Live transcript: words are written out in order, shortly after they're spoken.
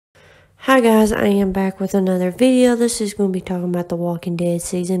Hi guys, I am back with another video. This is going to be talking about The Walking Dead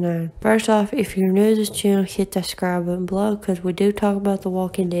Season 9. First off, if you're new to this channel, hit that subscribe button below because we do talk about The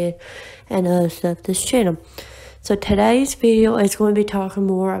Walking Dead and other stuff this channel. So today's video is going to be talking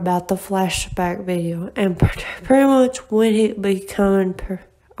more about the flashback video and pretty much when it be coming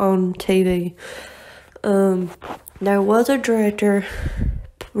on TV. There was a director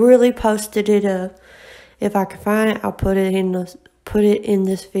really posted it up. If I can find it, I'll put it in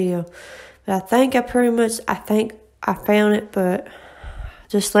this video. But I think I found it, but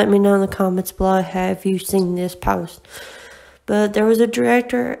just let me know in the comments below, have you seen this post? But there was a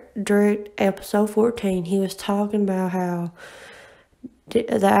director episode 14. He was talking about how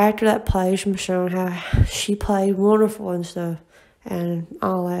the actor that plays Michonne, how she played wonderful and stuff and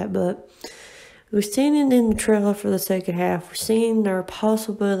all that. But we've seen it in the trailer for the second half. We've seen there are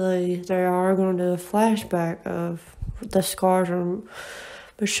possibilities they are going to do a flashback of the scars from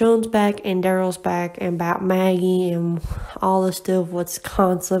Michonne's back and Daryl's back, and about Maggie and all the stuff, what's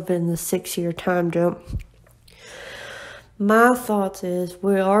concept in the 6-year time jump. My thoughts is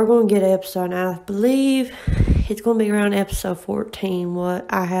we are going to get an episode, and I believe it's going to be around episode 14,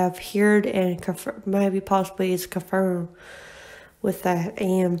 what I have heard and maybe possibly is confirmed with that.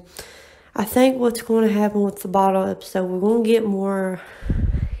 And I think what's going to happen with the bottle episode, we're going to get more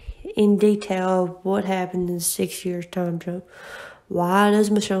in detail of what happened in the 6 years time jump. Why does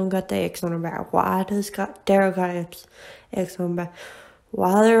Michonne got the X on her back? Why does Daryl got X on her back?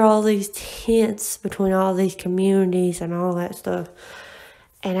 Why there are all these hints between all these communities and all that stuff?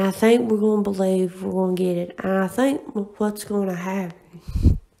 And I think we're going to believe we're going to get it. And I think what's going to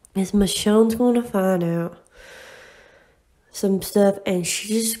happen is Michonne's going to find out some stuff, and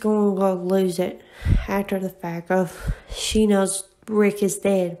she's just going to go lose it after the fact of she knows Rick is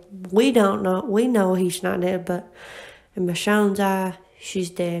dead. We don't know. We know he's not dead, but in Michonne's eye, she's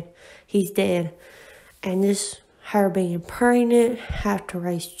dead. He's dead. And this, her being pregnant, have to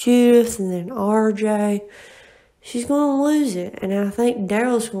raise Judith and then RJ, she's going to lose it. And I think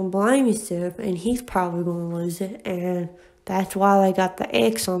Daryl's going to blame himself, and he's probably going to lose it. And that's why they got the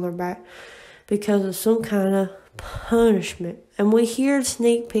X on their back, because of some kind of punishment. And we hear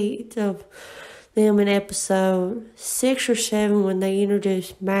sneak peeks of them in episode 6 or 7 when they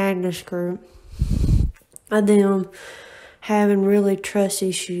introduced Magnus Group, and them having really trust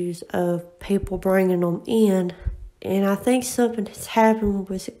issues of people bringing them in. And I think something has happened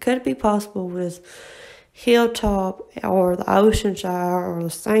with it. Could be possible with Hilltop or the Oceanside or the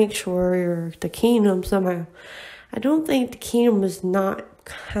Sanctuary or the Kingdom somehow. I don't think the Kingdom is not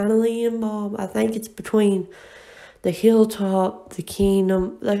kindly involved. I think it's between the Hilltop, the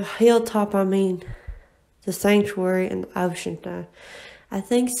Kingdom, the Hilltop, the Sanctuary, and the Oceanside. I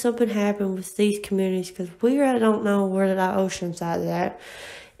think something happened with these communities because we really don't know where the Oceanside is at.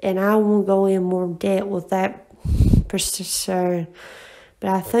 And I won't go in more depth with that precision. But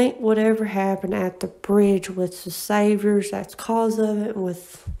I think whatever happened at the bridge with the Saviors, that's cause of it,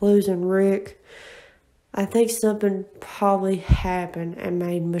 with losing Rick, I think something probably happened and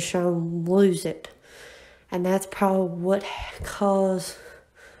made Michonne lose it. And that's probably what caused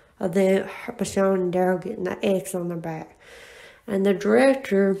Michonne and Daryl getting the X on their back. And the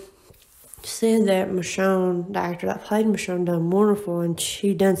director said that Michonne, the actor that played Michonne, done wonderful, and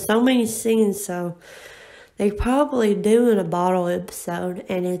she done so many scenes, so they probably doing a bottle episode,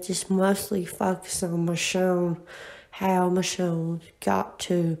 and it just mostly focused on Michonne, how Michonne got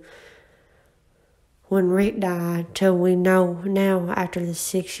to when Rick died till we know now after the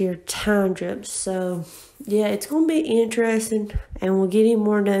 6-year time jump. So yeah, it's going to be interesting, and we'll get any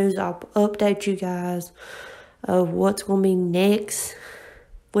more news. I'll update you guys of what's going to be next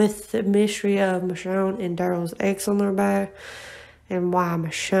with the mystery of Michonne and Daryl's X on their back, and why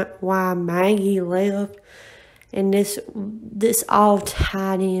Maggie left, and this all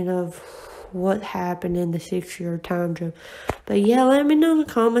tied in of what happened in the 6-year time jump. But yeah, let me know in the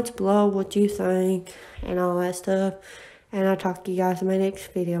comments below what you think and all that stuff, and I'll talk to you guys in my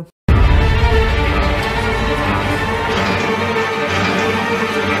next video.